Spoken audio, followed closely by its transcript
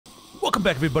Welcome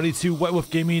back, everybody, to White Wolf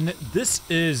Gaming. This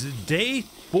is day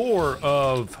 4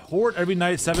 of Horde every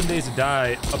night, 7 days to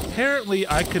die. Apparently,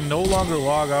 I can no longer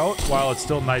log out while it's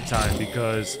still nighttime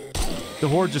because the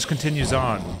Horde just continues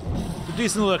on. A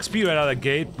decent little XP right out of the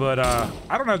gate, but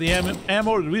I don't have the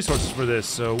ammo or the resources for this,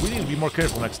 so we need to be more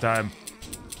careful next time.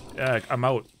 I'm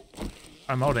out.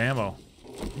 I'm out of ammo.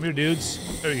 Come here,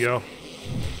 dudes. There you go.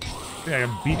 I think I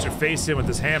can beat your face in with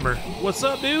this hammer. What's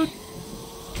up, dude?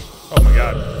 Oh my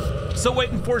god. Still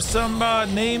waiting for some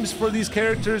names for these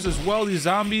characters as well, these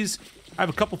zombies. I have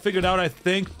a couple figured out, I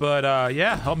think, but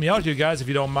yeah, help me out here, guys, if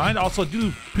you don't mind. Also, I do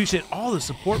appreciate all the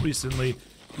support recently.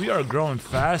 We are growing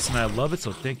fast, and I love it,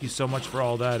 so thank you so much for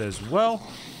all that as well.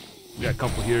 We got a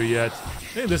couple here yet. I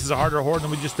think this is a harder horde than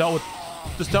we just dealt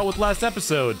with last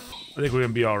episode. I think we're gonna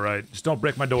be all right. Just don't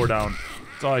break my door down.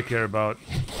 That's all I care about.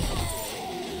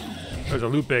 There's a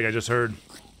loot bag I just heard.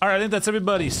 All right, I think that's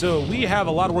everybody. So we have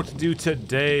a lot of work to do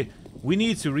today. We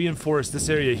need to reinforce this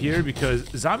area here because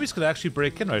zombies could actually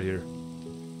break in right here.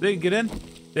 They can get in.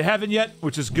 They haven't yet,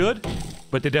 which is good,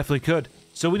 but they definitely could.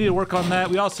 So we need to work on that.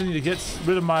 We also need to get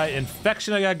rid of my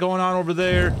infection I got going on over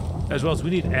there, as well as we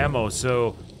need ammo.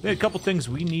 So I think a couple things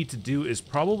we need to do is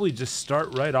probably just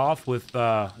start right off with,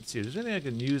 let's see, is there anything I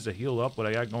can use to heal up what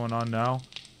I got going on now?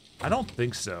 I don't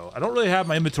think so. I don't really have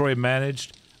my inventory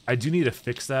managed. I do need to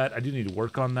fix that. I do need to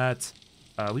work on that.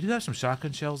 We do have some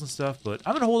shotgun shells and stuff, but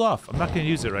I'm gonna hold off. I'm not gonna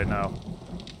use it right now.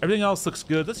 Everything else looks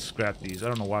good. Let's scrap these. I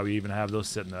don't know why we even have those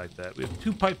sitting like that. We have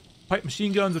 2 pipe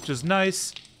machine guns, which is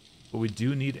nice, but we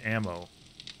do need ammo.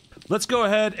 Let's go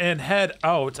ahead and head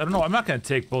out. I don't know. I'm not gonna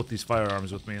take both these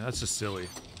firearms with me. That's just silly.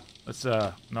 Let's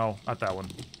no, not that one.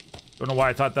 Don't know why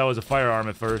I thought that was a firearm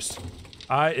at first.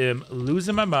 I am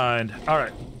losing my mind. All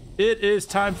right, it is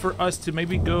time for us to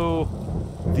maybe go.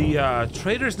 The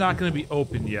trader's not going to be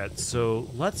open yet, so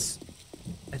I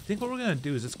think what we're going to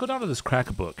do is let's go down to this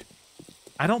crack book.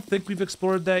 I don't think we've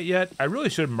explored that yet. I really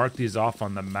should mark these off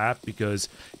on the map because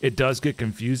it does get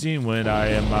confusing when I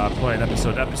am playing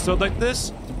episode to episode like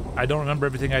this. I don't remember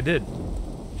everything I did.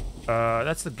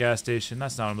 That's the gas station.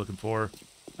 That's not what I'm looking for.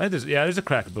 I think there's a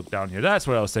crack book down here. That's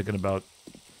what I was thinking about.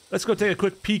 Let's go take a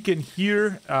quick peek in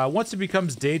here. Once it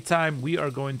becomes daytime, we are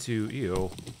going to...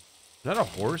 Ew. Is that a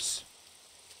horse?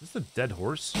 Is this a dead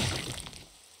horse?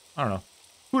 I don't know.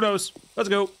 Who knows? Let's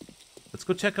go. Let's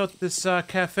go check out this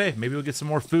cafe. Maybe we'll get some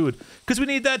more food. Because we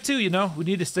need that too, you know? We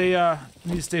need to stay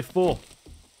full.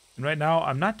 And right now,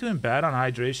 I'm not doing bad on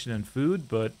hydration and food,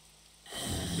 but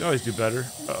you always do better.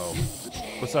 Uh-oh.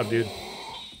 What's up, dude?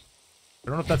 I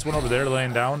don't know if that's one over there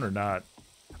laying down or not.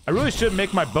 I really should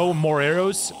make my bow more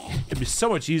arrows. It'd be so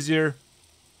much easier.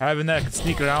 Having that could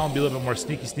sneak around and be a little bit more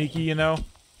sneaky, you know?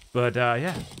 But,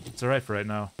 yeah, it's alright for right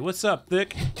now. What's up,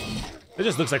 Thick? It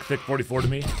just looks like Thick44 to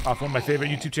me, off one of my favorite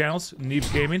YouTube channels, Neebs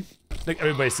Gaming. I think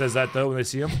everybody says that, though, when they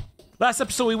see him. Last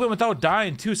episode, we went without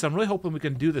dying, too, so I'm really hoping we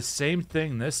can do the same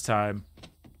thing this time.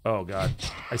 Oh, God.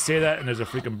 I say that, and there's a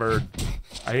freaking bird.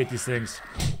 I hate these things.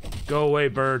 Go away,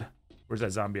 bird. Where's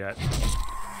that zombie at?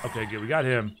 Okay, good. We got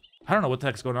him. I don't know what the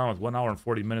heck's going on with 1 hour and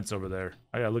 40 minutes over there.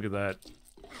 I gotta look at that.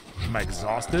 Am I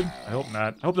exhausted? I hope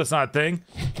not. I hope that's not a thing.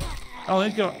 I don't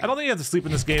think you have to sleep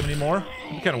in this game anymore.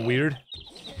 It'd be kind of weird.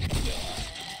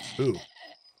 Ooh,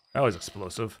 that was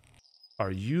explosive. Are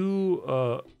you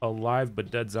alive but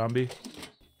dead zombie?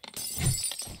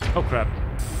 Oh crap,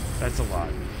 that's a lot.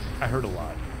 I heard a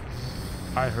lot.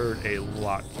 I heard a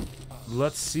lot.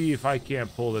 Let's see if I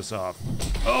can't pull this off.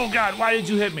 Oh god, why did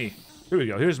you hit me? Here we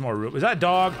go. Here's more room. Is that a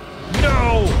dog?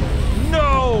 No,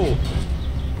 no.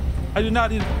 I do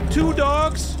not need 2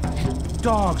 dogs.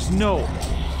 Dogs, no.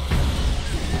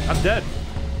 I'm dead.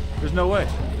 There's no way.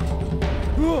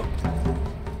 Oh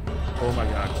my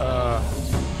god.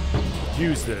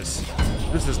 Use this.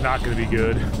 This is not gonna be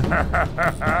good. Do not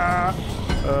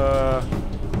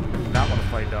want to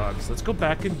fight dogs. Let's go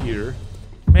back in here.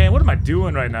 Man, what am I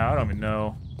doing right now? I don't even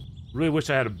know. Really wish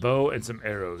I had a bow and some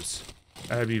arrows.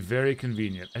 That'd be very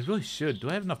convenient. I really should. Do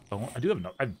I have enough bone? I do have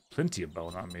enough. I have plenty of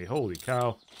bone on me. Holy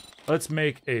cow. Let's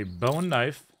make a bone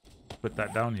knife. Put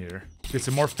that down here. Get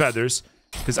some more feathers.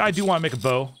 Because I do want to make a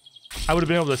bow. I would have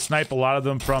been able to snipe a lot of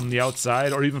them from the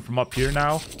outside or even from up here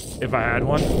now if I had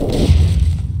one.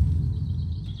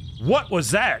 What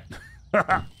was that?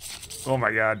 Oh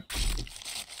my god.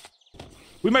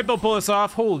 We might be able to pull this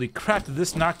off. Holy crap, did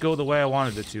this not go the way I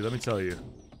wanted it to? Let me tell you.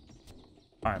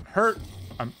 I'm hurt.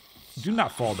 Do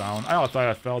not fall down. I thought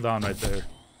I fell down right there.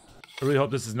 I really hope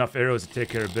this is enough arrows to take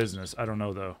care of business. I don't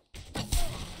know though. Well,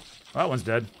 that one's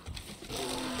dead.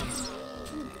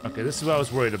 Okay, this is what I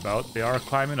was worried about. They are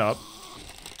climbing up.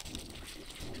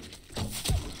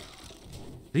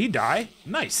 Did he die?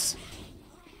 Nice.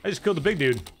 I just killed the big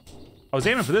dude. I was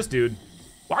aiming for this dude.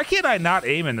 Why can't I not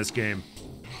aim in this game?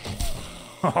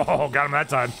 Oh, got him that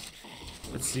time.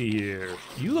 Let's see here.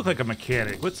 You look like a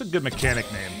mechanic. What's a good mechanic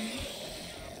name?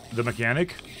 The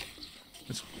Mechanic?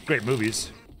 It's great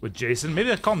movies. With Jason.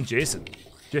 Maybe I call him Jason.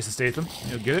 Jason Statham.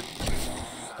 You know, get it?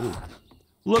 Ooh.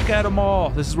 Look at them all.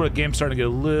 This is where the game's starting to get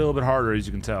a little bit harder, as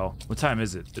you can tell. What time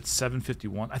is it? It's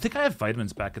 7:51. I think I have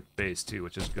vitamins back at the base, too,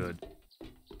 which is good.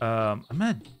 I'm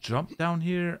gonna jump down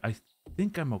here. I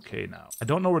think I'm okay now. I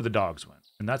don't know where the dogs went,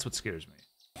 and that's what scares me.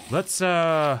 Let's,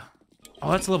 oh,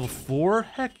 that's level 4?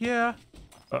 Heck yeah.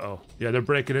 Uh-oh. Yeah, they're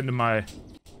breaking into my...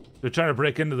 They're trying to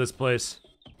break into this place.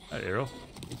 That arrow.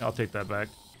 I'll take that back.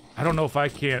 I don't know if I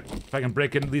can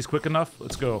break into these quick enough.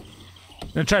 Let's go. I'm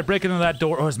gonna try breaking into that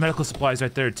door. Oh, there's medical supplies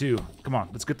right there, too. Come on,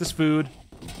 let's get this food.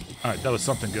 All right, that was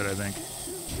something good, I think.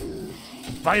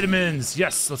 Vitamins!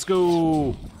 Yes, let's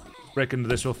go! Break into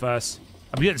this real fast.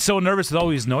 I'm getting so nervous with all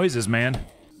these noises, man.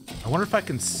 I wonder if I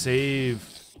can save...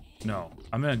 No,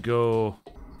 I'm gonna go...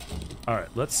 All right,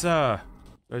 let's,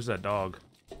 There's that dog.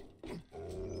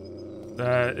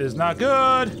 That is not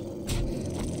good!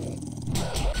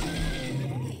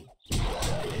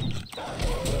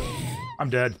 I'm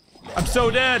dead. I'm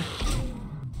so dead!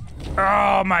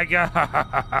 Oh my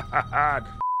god!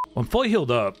 Well, I'm fully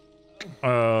healed up.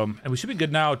 And we should be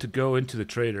good now to go into the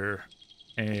trader.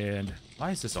 And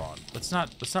why is this on? Let's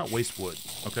not waste wood,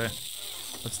 okay?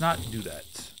 Let's not do that.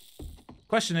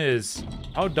 Question is,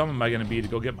 how dumb am I gonna be to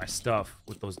go get my stuff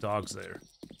with those dogs there?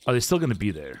 Are they still gonna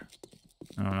be there?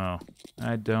 I don't know.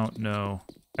 I don't know.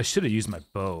 I should have used my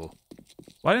bow.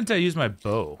 Why didn't I use my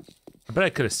bow? I bet I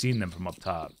could have seen them from up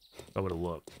top. If I would have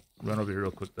looked. Run over here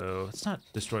real quick though. Let's not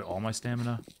destroy all my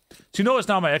stamina. So you notice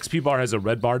now my XP bar has a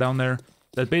red bar down there.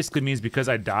 That basically means because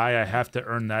I die, I have to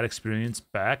earn that experience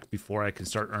back before I can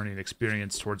start earning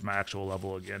experience towards my actual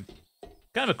level again.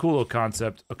 Kind of a cool little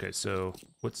concept. Okay, so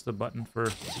what's the button for?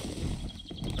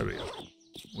 There we go.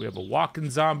 We have a walking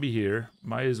zombie here.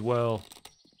 Might as well.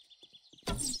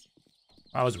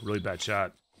 That was a really bad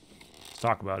shot. Let's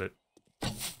talk about it.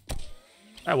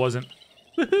 That wasn't.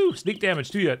 Woohoo! Sneak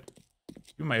damage, too yet.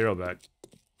 Give me my arrow back.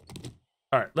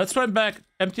 Alright, let's run back,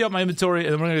 empty out my inventory,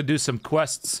 and then we're gonna do some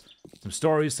quests, some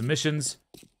stories, some missions.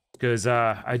 Because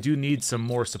I do need some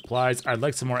more supplies. I'd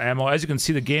like some more ammo. As you can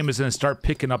see, the game is gonna start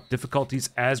picking up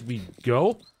difficulties as we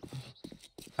go.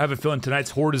 I have a feeling tonight's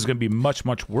Horde is gonna be much,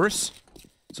 much worse.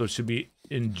 So it should be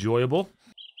enjoyable.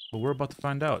 But we're about to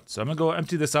find out. So I'm gonna go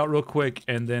empty this out real quick,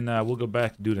 and then we'll go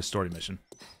back doing a story mission.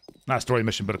 Not a story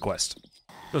mission, but a quest.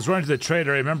 I was running to the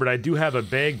trader. I remembered I do have a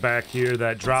bag back here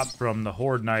that dropped from the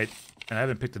Horde night, and I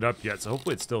haven't picked it up yet, so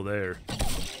hopefully it's still there.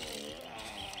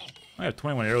 I have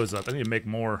 21 arrows left. I need to make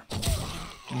more. I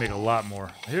need to make a lot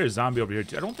more. I hear a zombie over here,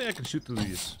 too. I don't think I can shoot through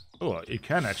these. Oh, you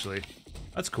can, actually.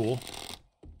 That's cool.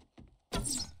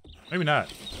 Maybe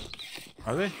not.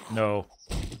 Are they? No.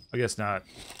 I guess not.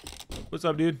 What's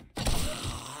up, dude?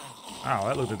 Ow,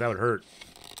 that looked like that would hurt.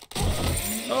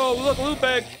 Oh, look, loot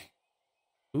bag!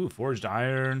 Ooh, forged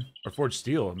iron. Or forged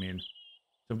steel, I mean.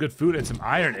 Some good food and some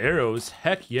iron arrows.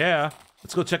 Heck yeah.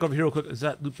 Let's go check over here real quick. Is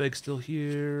that loot bag still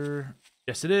here?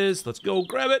 Yes, it is. Let's go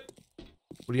grab it.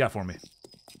 What do you got for me?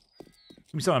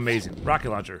 Give me something amazing. Rocket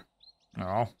launcher.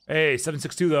 Oh. Hey,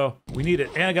 762 though. We need it.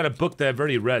 And I got a book that I've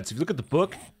already read. So if you look at the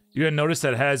book, you're gonna notice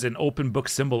that it has an open book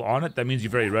symbol on it. That means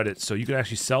you've already read it. So you can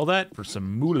actually sell that for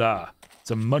some moolah,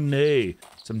 some money,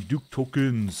 some Duke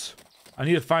tokens. I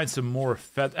need to find some more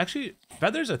feathers. Actually,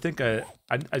 feathers, I think I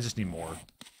just need more.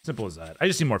 Simple as that. I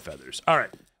just need more feathers. All right.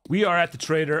 We are at the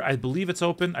trader. I believe it's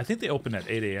open. I think they open at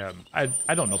 8 a.m.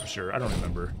 I don't know for sure. I don't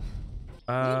remember.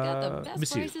 Let me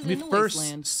see. Let me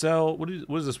first sell. What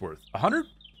is this worth? 100?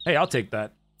 Hey, I'll take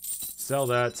that. Sell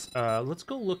that. Let's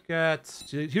go look at.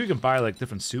 Here you can buy like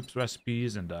different soups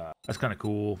recipes, and that's kind of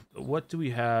cool. What do we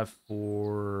have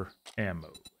for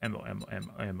ammo?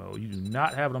 Ammo. You do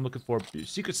not have what I'm looking for.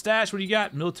 Secret stash. What do you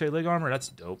got? Military leg armor. That's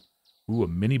dope. Ooh, a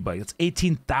mini bike. That's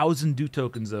 18,000 do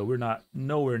tokens though. We're not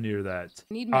nowhere near that.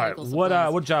 Need all right,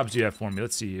 supplies. what jobs do you have for me?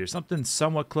 Let's see here. Something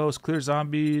somewhat close. Clear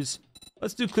zombies.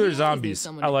 Let's do clear zombies.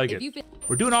 I like it.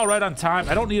 We're doing all right on time.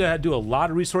 I don't need to do a lot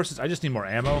of resources. I just need more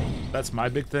ammo. That's my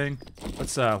big thing.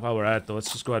 Let's while we're at it though,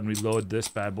 let's just go ahead and reload this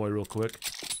bad boy real quick.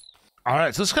 All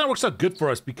right, so this kind of works out good for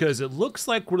us because it looks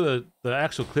like where the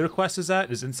actual clear quest is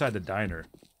at is inside the diner,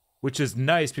 which is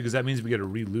nice because that means we get to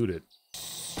reloot it.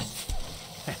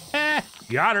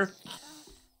 Got her.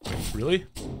 Wait, really?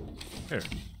 Here,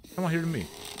 come on here to me.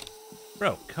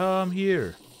 Bro, come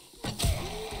here.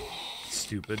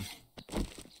 Stupid.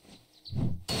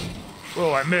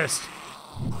 Whoa, I missed.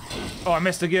 Oh, I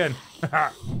missed again.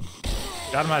 Got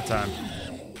him that time.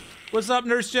 What's up,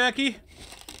 Nurse Jackie?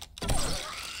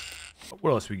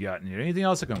 What else we got in here? Anything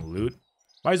else I can loot?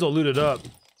 Might as well loot it up.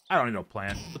 I don't need no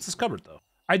plant. Let's discover it, though.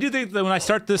 I do think that when I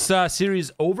start this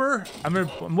series over, I'm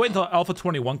waiting until Alpha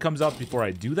 21 comes out before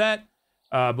I do that.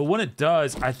 But when it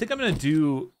does, I think I'm going to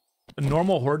do a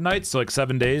normal Horde night, so like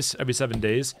 7 days, every 7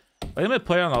 days. I'm going to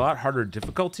play on a lot harder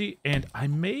difficulty, and I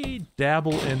may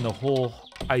dabble in the whole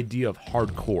idea of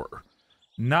hardcore.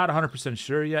 Not 100%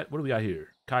 sure yet. What do we got here?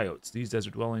 Coyotes. These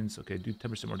desert dwellings. Okay, do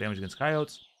 10% more damage against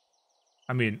coyotes.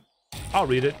 I mean, I'll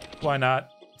read it. Why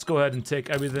not? Let's go ahead and take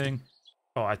everything.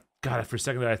 Oh, God, for a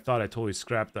second I thought I totally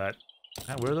scrapped that.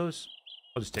 Can I wear those?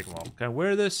 I'll just take them all. Can I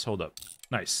wear this? Hold up.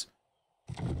 Nice.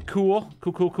 Cool.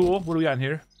 Cool, cool, cool. What do we got in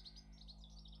here?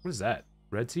 What is that?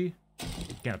 Red tea?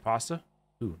 Can of pasta?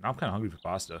 Ooh, now I'm kind of hungry for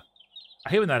pasta. I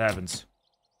hate when that happens.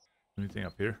 Anything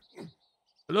up here?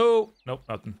 Hello? Nope,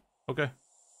 nothing. Okay.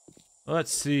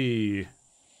 Let's see.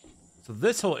 So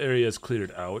this whole area is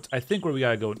cleared out. I think where we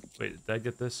gotta go... Wait, did I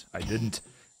get this? I didn't.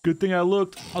 Good thing I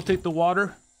looked. I'll take the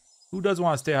water. Who does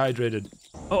want to stay hydrated?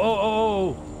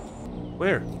 Oh.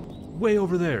 Where? Way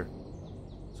over there.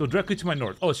 So directly to my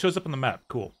north. Oh, it shows up on the map.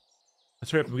 Cool. Let's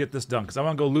hurry up and get this done, because I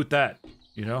want to go loot that.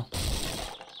 You know?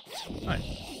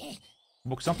 Nice.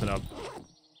 Woke something up.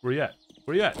 Where you at?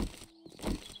 Where you at?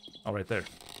 Oh, right there.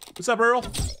 What's up, Earl?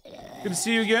 Good to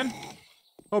see you again.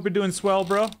 Hope you're doing swell,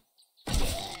 bro.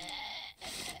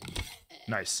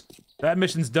 Nice. That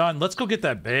mission's done. Let's go get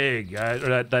that bag,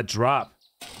 or that drop.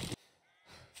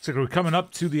 Looks like we're coming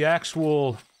up to the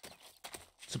actual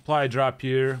supply drop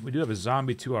here. We do have a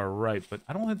zombie to our right, but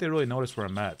I don't think they really notice where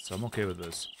I'm at, so I'm okay with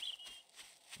this.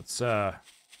 Let's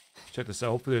check this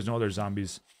out. Hopefully there's no other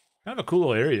zombies. Kind of a cool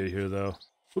little area here, though.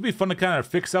 It would be fun to kind of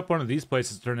fix up one of these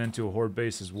places to turn into a Horde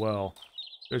base as well.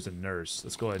 There's a nurse.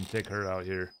 Let's go ahead and take her out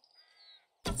here.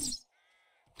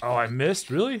 Oh, I missed?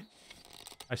 Really?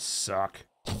 I suck.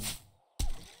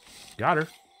 Got her. It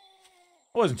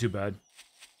wasn't too bad.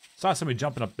 Saw somebody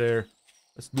jumping up there.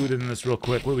 Let's loot in this real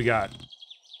quick. What do we got?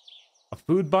 A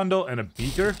food bundle and a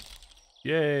beaker?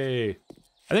 Yay.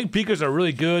 I think beakers are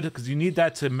really good because you need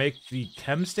that to make the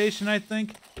chem station, I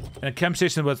think. And a chem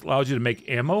station is what allows you to make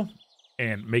ammo.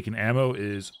 And making ammo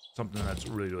is something that's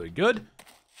really, really good.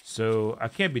 So I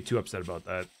can't be too upset about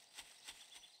that.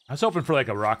 I was hoping for like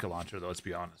a rocket launcher, though, let's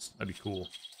be honest. That'd be cool.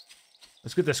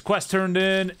 Let's get this quest turned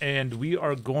in, and we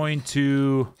are going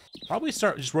to probably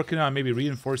start just working on maybe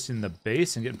reinforcing the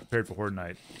base and getting prepared for Horde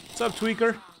Night. What's up,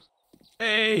 Tweaker?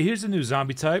 Hey, here's a new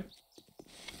zombie type.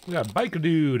 We got Biker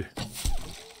Dude. I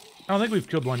don't think we've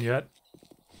killed one yet.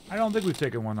 I don't think we've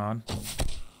taken one on.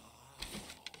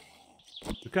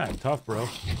 They're kind of tough, bro.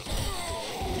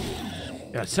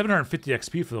 Yeah, 750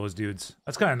 XP for those dudes.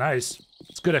 That's kind of nice.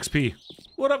 It's good XP.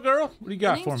 What up, girl? What do you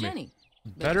got for me? Jenny.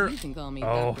 Better? You can call me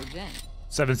Oh, Dr. Jen.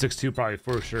 762 probably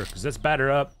for sure, because that's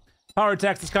batter up. Power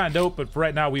attacks is kind of dope, but for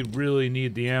right now, we really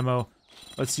need the ammo.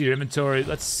 Let's see your inventory.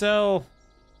 Let's sell...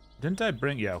 Didn't I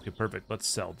bring... Yeah, okay, perfect. Let's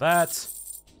sell that.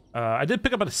 I did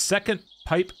pick up a second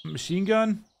pipe machine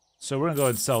gun, so we're going to go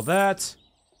ahead and sell that.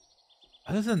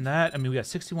 Other than that, I mean, we got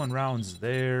 61 rounds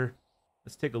there.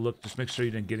 Let's take a look. Just make sure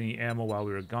you didn't get any ammo while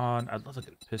we were gone. I'd love to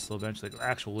get a pistol eventually, like an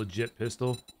actual legit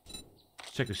pistol.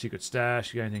 Check your secret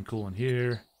stash. You got anything cool in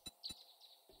here?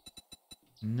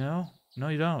 No? No,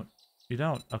 you don't. You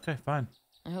don't. Okay, fine.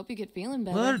 I hope you get feeling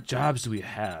better. What other jobs do we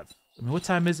have? I mean, what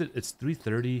time is it? It's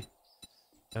 3:30.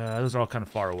 Those are all kind of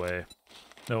far away.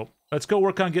 Nope. Let's go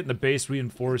work on getting the base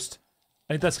reinforced.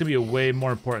 I think that's going to be a way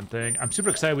more important thing. I'm super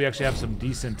excited we actually have some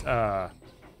decent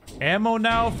ammo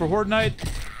now for Horde Night.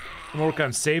 I'm going to work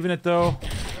on saving it, though.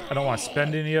 I don't want to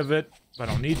spend any of it if I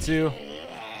don't need to.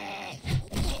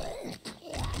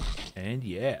 And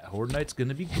yeah, Horde Night's going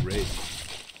to be great.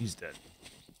 He's dead.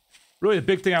 Really, the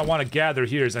big thing I want to gather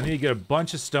here is I need to get a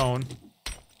bunch of stone.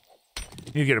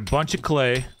 I need to get a bunch of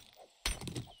clay.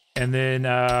 And then,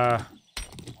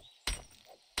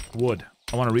 wood.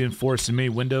 I want to reinforce as many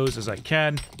windows as I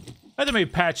can. I have to maybe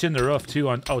patch in the roof, too,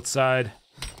 on outside.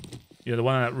 You know, the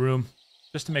one in that room.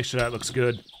 Just to make sure that looks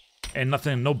good. And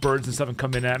nothing, no birds and stuff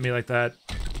coming at me like that.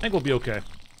 I think we'll be okay. If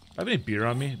I have any beer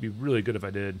on me, it'd be really good if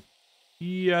I did.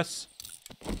 Yes.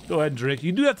 Go ahead and drink.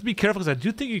 You do have to be careful, because I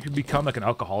do think you can become like an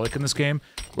alcoholic in this game.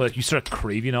 Where like, you start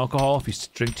craving alcohol if you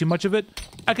drink too much of it.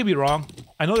 I could be wrong.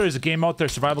 I know there's a game out there,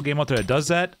 survival game out there that does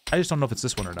that. I just don't know if it's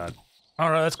this one or not.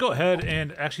 Alright, let's go ahead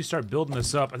and actually start building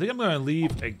this up. I think I'm going to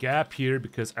leave a gap here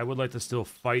because I would like to still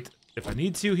fight if I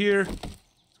need to here. Let's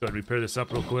go ahead and repair this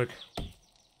up real quick.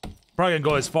 Probably going to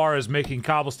go as far as making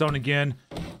cobblestone again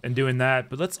and doing that.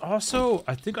 But let's also,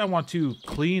 I think I want to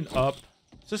clean up,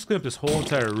 just clean up this whole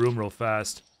entire room real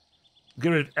fast. Get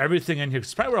rid of everything in here.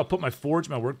 It's probably where I'll put my forge,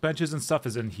 my workbenches and stuff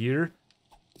is in here.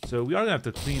 So we are gonna have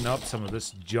to clean up some of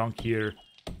this junk here.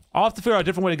 I'll have to figure out a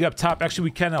different way to get up top. Actually,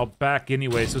 we can out back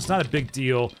anyway, so it's not a big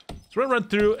deal. So we're gonna run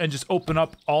through and just open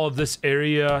up all of this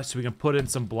area so we can put in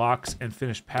some blocks and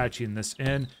finish patching this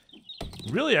in.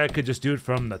 Really, I could just do it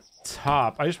from the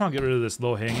top. I just want to get rid of this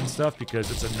low-hanging stuff because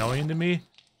it's annoying to me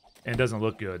and doesn't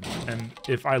look good. And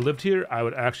if I lived here, I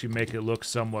would actually make it look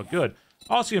somewhat good.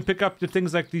 Also, you can pick up the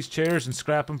things like these chairs and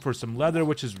scrap them for some leather,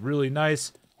 which is really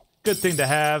nice. Good thing to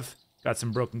have. Got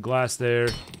some broken glass there.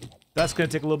 That's going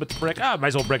to take a little bit to break. Might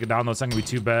as well break it down, though. It's not going to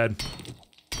be too bad.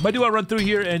 But I do want to run through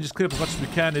here and just clean up as much as we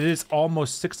can. It is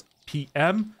almost 6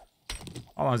 p.m.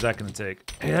 How long is that going to take?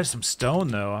 Hey, there's some stone,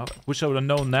 though. I wish I would have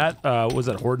known that. What was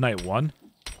that, Horde Night 1?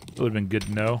 It would have been good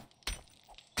to know.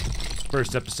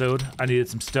 First episode, I needed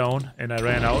some stone, and I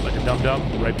ran out like a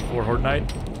dum-dum right before Horde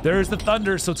Night. There's the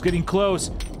thunder, so it's getting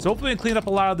close. So hopefully we can clean up a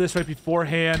lot of this right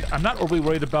beforehand. I'm not overly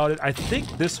worried about it. I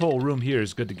think this whole room here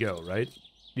is good to go, right?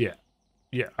 Yeah.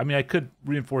 Yeah, I mean, I could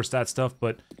reinforce that stuff,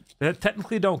 but they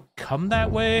technically don't come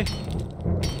that way.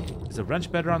 Is a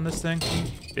wrench better on this thing?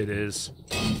 It is.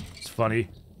 It's funny.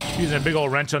 Using a big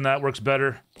old wrench on that works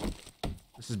better.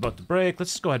 This is about to break.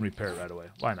 Let's just go ahead and repair it right away.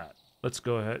 Why not? Let's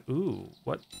go ahead. Ooh,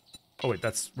 what? Oh, wait,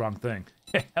 that's wrong thing.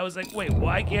 I was like, wait,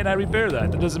 why can't I repair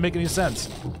that? That doesn't make any sense.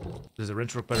 Does a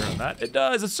wrench work better on that? It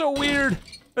does. It's so weird.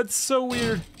 That's so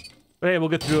weird. But hey, we'll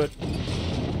get through it.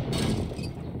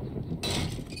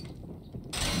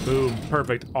 Boom.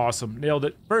 Perfect. Awesome. Nailed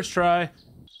it. First try.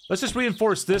 Let's just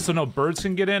reinforce this so no birds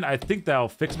can get in. I think that'll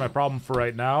fix my problem for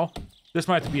right now. This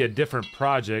might have to be a different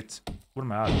project. What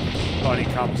am I out of? Oh, I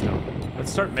need cobblestone.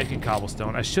 Let's start making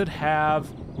cobblestone. I should have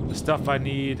the stuff I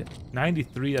need.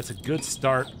 93. That's a good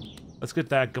start. Let's get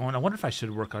that going. I wonder if I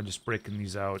should work on just breaking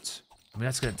these out. I mean,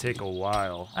 that's going to take a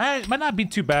while. It might not be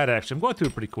too bad, actually. I'm going through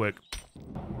it pretty quick.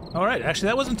 All right, actually,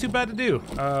 that wasn't too bad to do.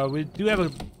 We do have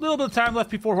a little bit of time left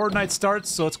before Horde Night starts,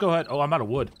 so let's go ahead. Oh, I'm out of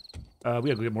wood. We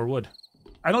gotta go get more wood.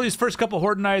 I know these first couple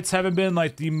Horde Nights haven't been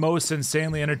like the most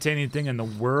insanely entertaining thing in the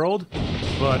world,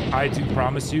 but I do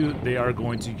promise you they are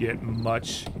going to get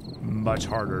much, much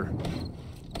harder.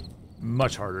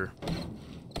 Much harder.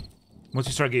 Once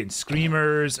you start getting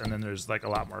screamers, and then there's like a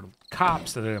lot more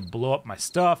cops that are gonna blow up my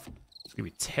stuff. It's gonna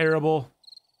be terrible.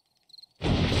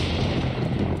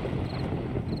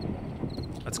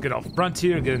 Let's get out front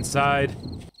here, get inside.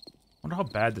 Wonder how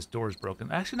bad this door is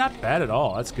broken. Actually, not bad at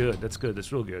all. That's good. That's good.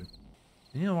 That's real good.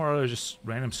 Any more other just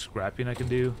random scrapping I can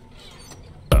do?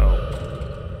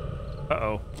 Uh-oh.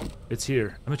 Uh-oh. It's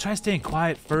here. I'm gonna try staying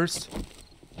quiet first.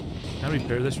 Can I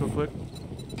repair this real quick?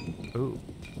 Ooh.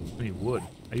 I need wood.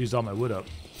 I used all my wood up.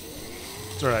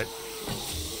 It's alright.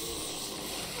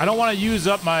 I don't want to use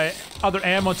up my other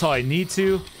ammo until I need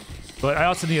to. But I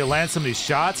also need to land some of these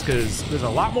shots because there's a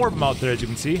lot more of them out there, as you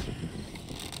can see.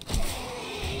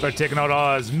 Start taking out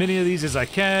as many of these as I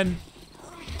can.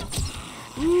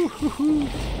 Ooh,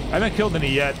 I haven't killed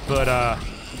any yet, but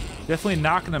definitely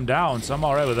knocking them down, so I'm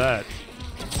all right with that.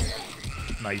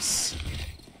 Nice.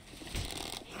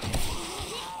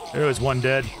 There was one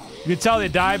dead. You can tell they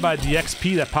die by the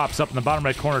XP that pops up in the bottom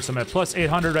right corner. So I'm at plus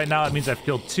 800 right now. That means I've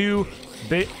killed 2.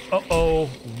 Uh-oh.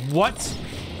 What?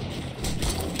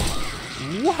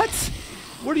 What?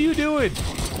 What are you doing?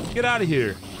 Get out of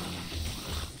here.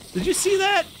 Did you see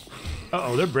that?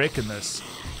 Uh-oh, they're breaking this.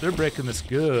 They're breaking this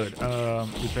good.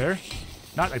 Repair?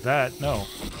 Not like that, no.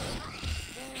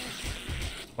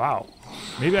 Wow.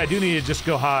 Maybe I do need to just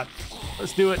go hot.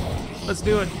 Let's do it. Let's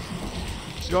do it.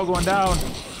 You're all going down.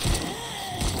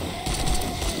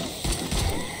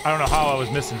 I don't know how I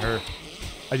was missing her.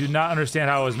 I do not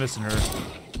understand how I was missing her.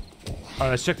 All right,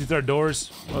 let's check these other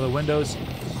doors or the windows.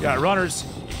 Yeah, runners.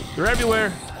 They're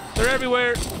everywhere. They're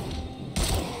everywhere.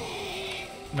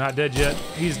 Not dead yet.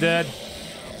 He's dead.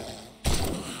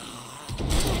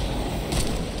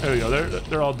 There we go.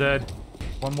 They're all dead.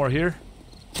 One more here.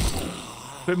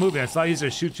 Quit moving. It's not easy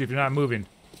to shoot you if you're not moving.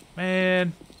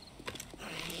 Man.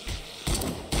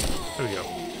 There we go.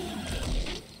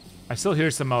 I still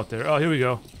hear some out there. Oh, here we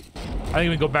go. I think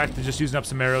we can go back to just using up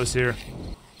some arrows here.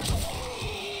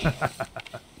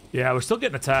 Yeah, we're still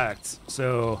getting attacked,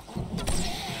 so...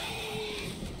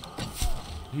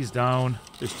 He's down.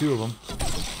 There's 2 of them.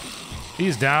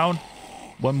 He's down.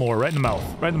 One more, right in the mouth.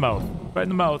 Right in the mouth. Right in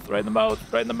the mouth. Right in the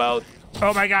mouth. Right in the mouth.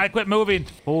 Oh my god, quit moving!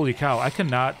 Holy cow, I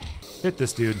cannot hit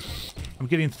this dude. I'm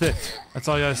getting thicked. That's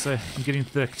all I gotta say. I'm getting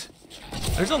thicked.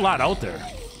 There's a lot out there.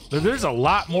 There's a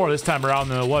lot more this time around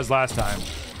than there was last time.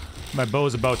 My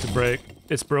bow's about to break.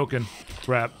 It's broken.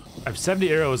 Crap. I have 70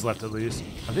 arrows left at least.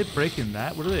 Are they breaking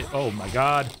that? What are they? Oh my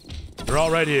god. They're all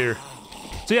right here.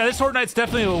 So yeah, this Horde Night's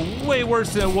definitely way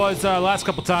worse than it was last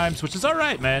couple times, which is all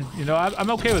right, man. You know, I'm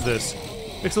okay with this.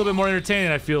 Makes it a little bit more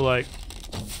entertaining, I feel like.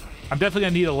 I'm definitely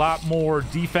gonna need a lot more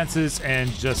defenses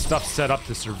and just stuff set up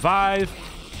to survive.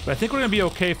 But I think we're gonna be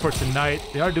okay for tonight.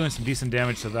 They are doing some decent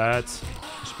damage to that.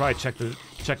 I should probably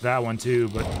check that one too,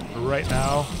 but for right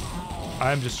now,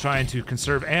 I'm just trying to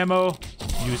conserve ammo,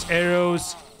 use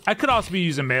arrows. I could also be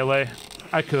using melee.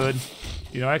 I could.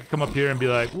 You know, I could come up here and be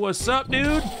like, what's up,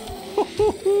 dude?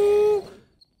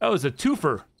 That was a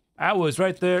twofer. That was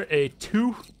right there, a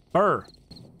twofer.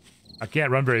 I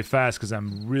can't run very fast because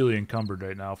I'm really encumbered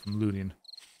right now from looting.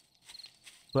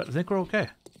 But I think we're okay.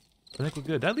 I think we're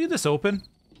good. Did I leave this open?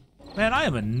 Man, I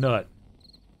am a nut.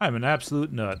 I am an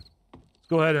absolute nut. Let's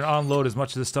go ahead and unload as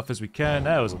much of this stuff as we can.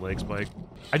 That was a leg spike.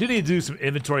 I do need to do some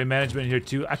inventory management here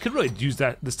too. I could really use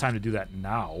that this time to do that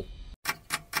now.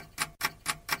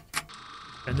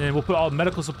 And then we'll put all the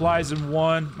medical supplies in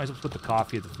one. Might as well put the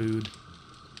coffee at the food.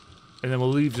 And then we'll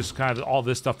leave just kind of all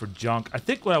this stuff for junk. I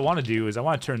think what I want to do is I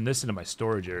want to turn this into my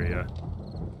storage area.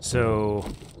 So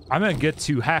I'm going to get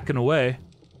to hacking away.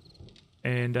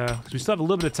 And we still have a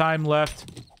little bit of time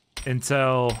left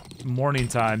until morning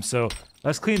time. So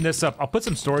let's clean this up. I'll put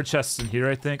some storage chests in here,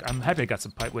 I think. I'm happy I got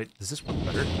some pipe. Wait, does this work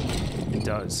better? It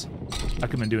does. I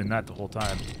could have been doing that the whole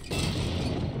time.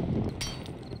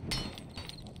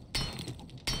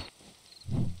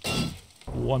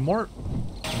 One more.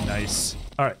 Nice.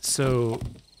 All right, so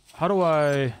how do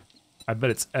I bet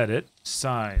it's edit.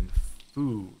 Sign.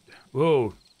 Food.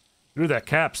 Whoa. Look at that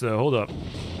caps, though. Hold up.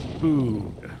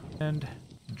 Food. And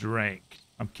drink.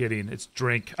 I'm kidding. It's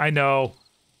drink. I know.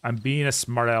 I'm being a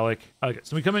smart aleck. Okay,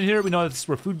 so we come in here. We know that's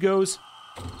where food goes.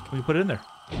 We put it in there.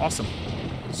 Awesome.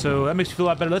 So that makes me feel a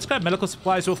lot better. Let's grab medical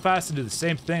supplies real fast and do the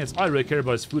same thing. That's all I really care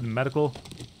about is food and medical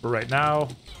for right now.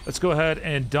 Let's go ahead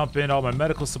and dump in all my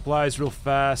medical supplies real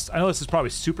fast. I know this is probably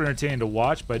super entertaining to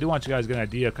watch, but I do want you guys to get an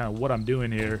idea of kind of what I'm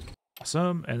doing here.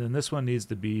 Awesome. And then this one needs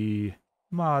to be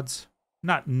mods.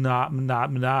 Not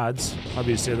mods. How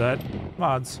do you say that?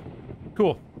 Mods.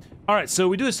 Cool. All right, so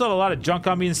we do still have a lot of junk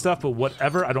on me and stuff, but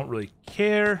whatever. I don't really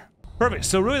care. Perfect.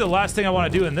 So really the last thing I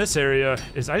want to do in this area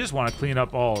is I just want to clean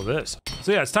up all of this.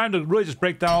 So yeah, it's time to really just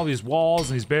break down all these walls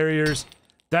and these barriers,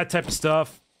 that type of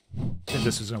stuff. I think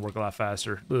this is going to work a lot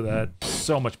faster. Look at that.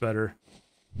 So much better.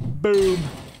 Boom.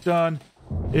 Done.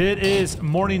 It is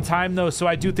morning time, though, so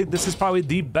I do think this is probably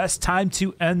the best time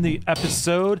to end the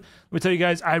episode. Let me tell you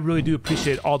guys, I really do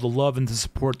appreciate all the love and the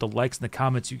support, the likes and the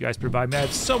comments you guys provide me. I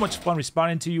have so much fun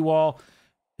responding to you all.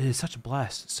 It is such a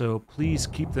blast, so please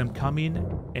keep them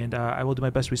coming, and I will do my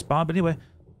best to respond. But anyway,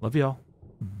 love you all.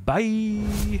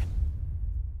 Bye.